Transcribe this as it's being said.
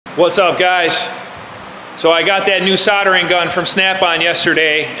What's up, guys? So I got that new soldering gun from Snap-on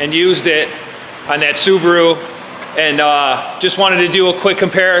yesterday and used it on that Subaru, and just wanted to do a quick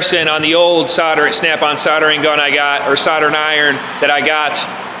comparison on the old Snap-on soldering gun I got, or soldering iron that I got.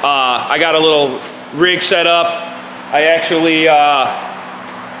 I got a little rig set up. I actually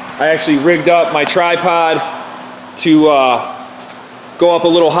rigged up my tripod to go up a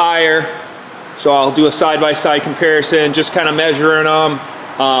little higher. So I'll do a side-by-side comparison, just kind of measuring them.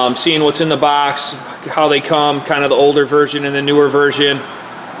 Seeing what's in the box, how they come, kind of the older version and the newer version.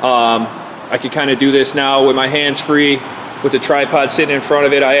 I could kind of do this now with my hands free, with the tripod sitting in front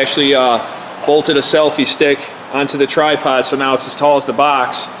of it. I actually bolted a selfie stick onto the tripod, so now it's as tall as the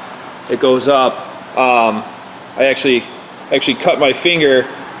box. It goes up. I actually cut my finger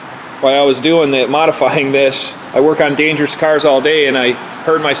while I was doing that, modifying this. I work on dangerous cars all day, and I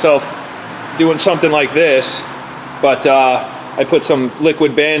hurt myself doing something like this, but I put some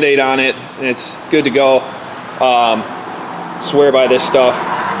liquid Band-Aid on it, and it's good to go. Swear by this stuff,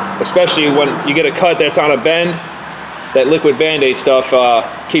 especially when you get a cut that's on a bend. That liquid Band-Aid stuff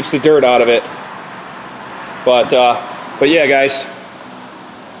keeps the dirt out of it. But yeah, guys,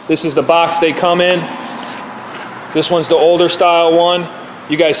 this is the box they come in. This one's the older style one.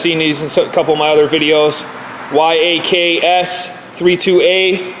 You guys seen these in a couple of my other videos.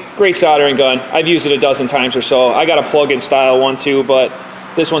 YAKS32A. Great soldering gun. I've used it a dozen times or so. I got a plug-in style one too, but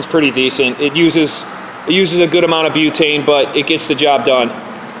this one's pretty decent. It uses a good amount of butane, but it gets the job done.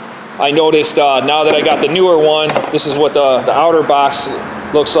 I noticed now that I got the newer one, this is what the outer box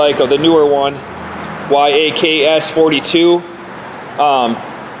looks like of the newer one, YAKS42.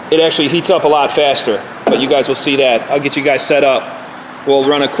 It actually heats up a lot faster, but you guys will see that. I'll get you guys set up. We'll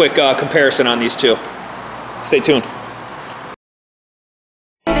run a quick comparison on these two. Stay tuned.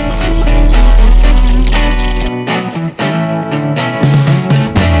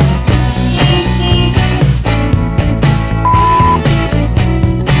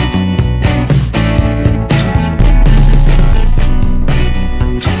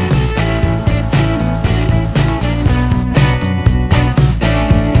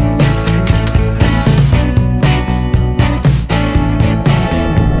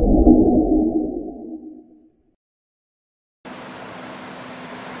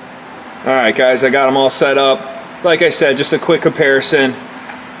 Alright guys, I got them all set up. Like I said, just a quick comparison.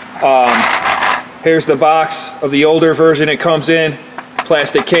 Here's the box of the older version it comes in.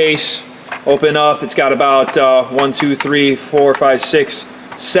 Plastic case, open up. It's got about 1, 2, 3, 4, 5, 6,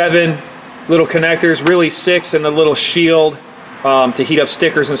 7 little connectors, really 6, and a little shield to heat up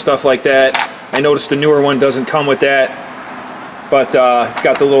stickers and stuff like that. I noticed the newer one doesn't come with that, but it's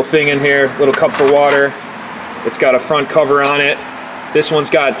got the little thing in here, little cup for water. It's got a front cover on it. This one's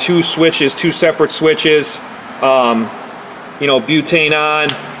got 2 switches, 2 separate switches, you know, butane on,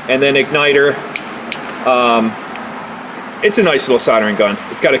 and then igniter. It's a nice little soldering gun.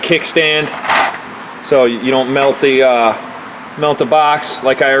 It's got a kickstand, so you don't melt the box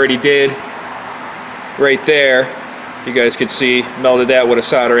like I already did right there. You guys could see, melted that with a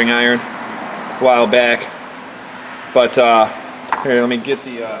soldering iron a while back. But here, let me get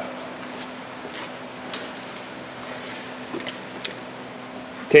the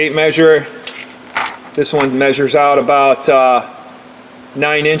tape measure. This one measures out about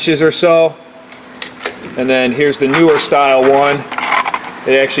 9 inches or so. And then here's the newer style one.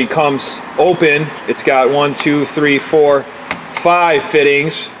 It actually comes open. It's got 1, 2, 3, 4, 5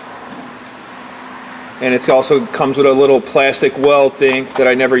 fittings. And it also comes with a little plastic weld thing that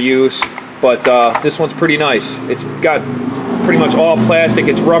I never use. But this one's pretty nice. It's got pretty much all plastic.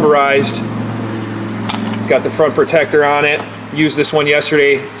 It's rubberized. It's got the front protector on it. Used this one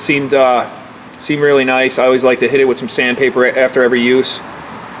yesterday. It seemed really nice. I always like to hit it with some sandpaper after every use.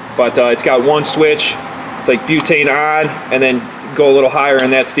 But it's got 1 switch. It's like butane on, and then go a little higher,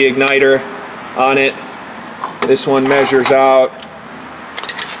 and that's the igniter on it. This one measures out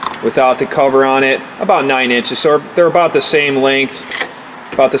without the cover on it about 9 inches. So they're about the same length,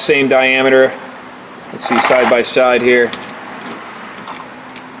 about the same diameter. Let's see side by side here.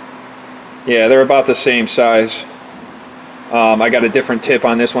 Yeah, they're about the same size. I got a different tip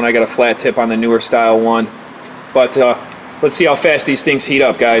on this one. I got a flat tip on the newer style one. But let's see how fast these things heat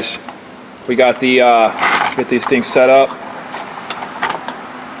up, guys. We got the get these things set up.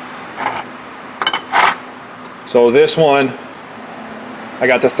 So this one, I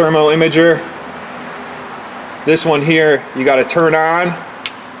got the thermal imager. This one here, you got to turn on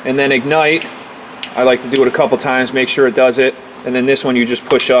and then ignite. I like to do it a couple times, make sure it does it. And then this one you just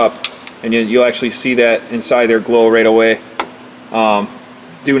push up, and you'll actually see that inside there glow right away.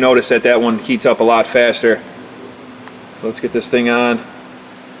 Do notice that that one heats up a lot faster. Let's get this thing on.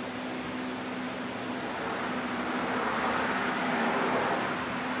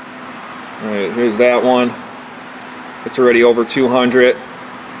 All right, here's that one. It's already over 200.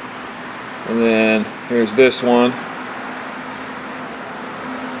 And then here's this one.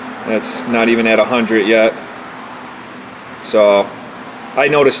 That's not even at 100 yet. So I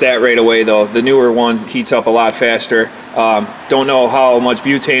noticed that right away though. The newer one heats up a lot faster. Don't know how much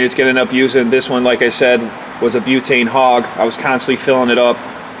butane it's gonna end up using. This one, like I said, was a butane hog. I was constantly filling it up.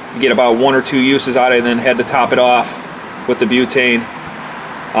 You get about 1 or 2 uses out of it and then had to top it off with the butane.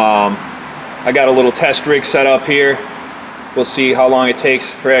 I got a little test rig set up here. We'll see how long it takes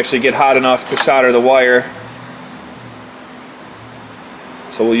for it actually get hot enough to solder the wire.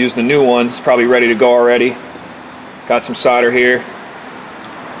 So we'll use the new one. It's probably ready to go already. Got some solder here.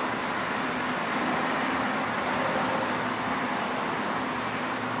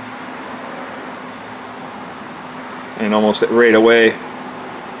 And almost right away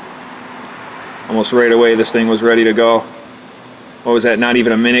this thing was ready to go. What was that, not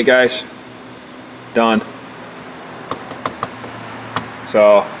even a minute, guys? Done.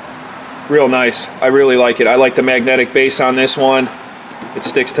 So real nice. I really like it. I like the magnetic base on this one. It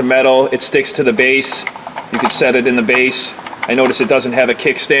sticks to metal, it sticks to the base. You could set it in the base. I notice it doesn't have a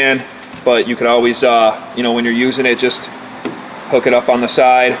kickstand, but you could always you know, when you're using it, just hook it up on the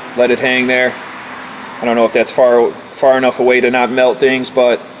side, let it hang there. I don't know if that's far enough away to not melt things,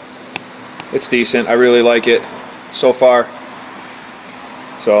 but it's decent. I really like it so far.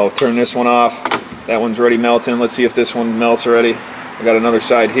 So turn this one off. That one's already melting. Let's see if this one melts already. I got another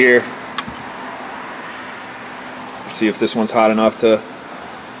side here. Let's see if this one's hot enough to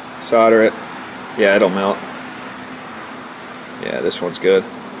solder it. Yeah, it'll melt. Yeah, this one's good.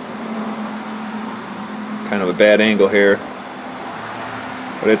 Kind of a bad angle here,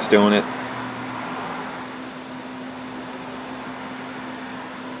 but it's doing it.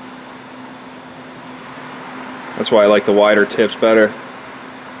 That's why I like the wider tips better.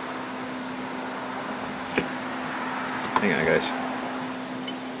 Hang on, guys.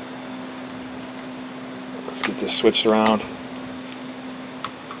 Let's get this switched around.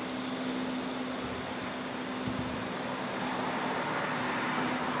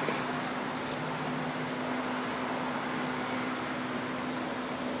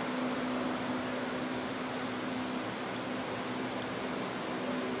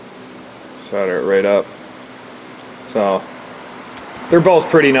 Solder it right up. So they're both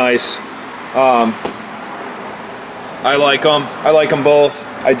pretty nice. I like them. I like them both.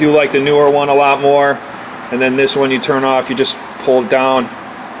 I do like the newer one a lot more. And then this one you turn off, you just pull it down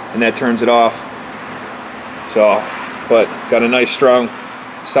and that turns it off. So, but got a nice strong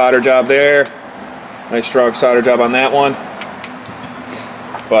solder job there. Nice strong solder job on that one.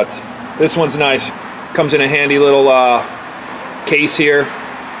 But this one's nice. Comes in a handy little case here.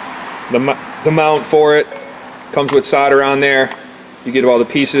 The mount for it comes with solder on there. You get all the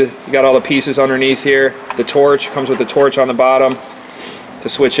pieces. You got all the pieces underneath here. The torch comes with the torch on the bottom to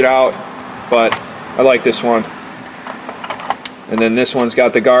switch it out. But I like this one. And then this one's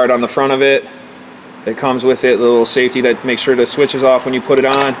got the guard on the front of it. It comes with it, the little safety that makes sure the switch is off when you put it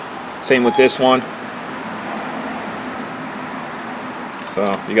on. Same with this one.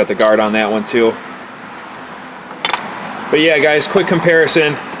 So you got the guard on that one too. But yeah, guys, quick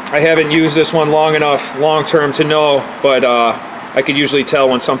comparison. I haven't used this one long enough, long term, to know, but I could usually tell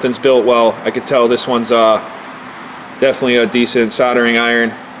when something's built well. I could tell this one's definitely a decent soldering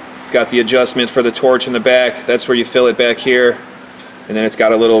iron. It's got the adjustment for the torch in the back. That's where you fill it back here. And then it's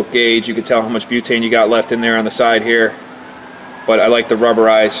got a little gauge. You can tell how much butane you got left in there on the side here. But I like the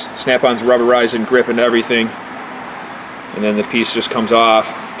rubberized. Snap-on's rubberized and grip and everything. And then the piece just comes off.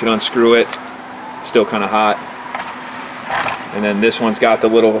 You can unscrew it. It's still kind of hot. And then this one's got the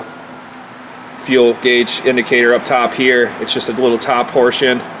little fuel gauge indicator up top here. It's just a little top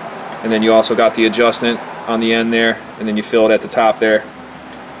portion. And then you also got the adjustment on the end there. And then you fill it at the top there.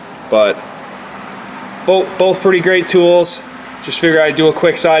 But both pretty great tools. Just figured I'd do a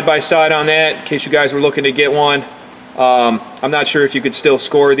quick side-by-side on that in case you guys were looking to get one. I'm not sure if you could still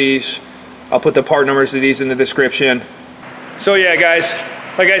score these. I'll put the part numbers of these in the description. So yeah, guys,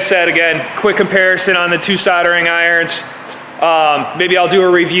 like I said, again, quick comparison on the two soldering irons. Maybe I'll do a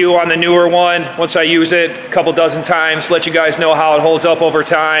review on the newer one once I use it a couple dozen times, let you guys know how it holds up over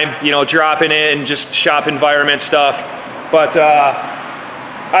time, you know, dropping it and just shop environment stuff. But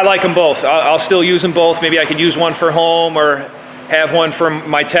I like them both. I'll still use them both. Maybe I could use one for home or have one for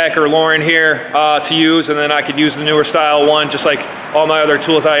my tech or Lauren here to use, and then I could use the newer style one, just like all my other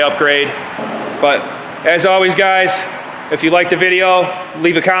tools I upgrade. But as always, guys, if you liked the video,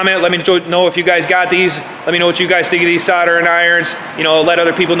 leave a comment. Let me know if you guys got these. Let me know what you guys think of these soldering irons. You know, let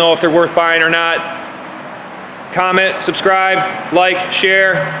other people know if they're worth buying or not. Comment, subscribe, like,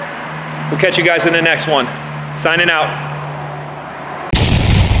 share. We'll catch you guys in the next one. Signing out.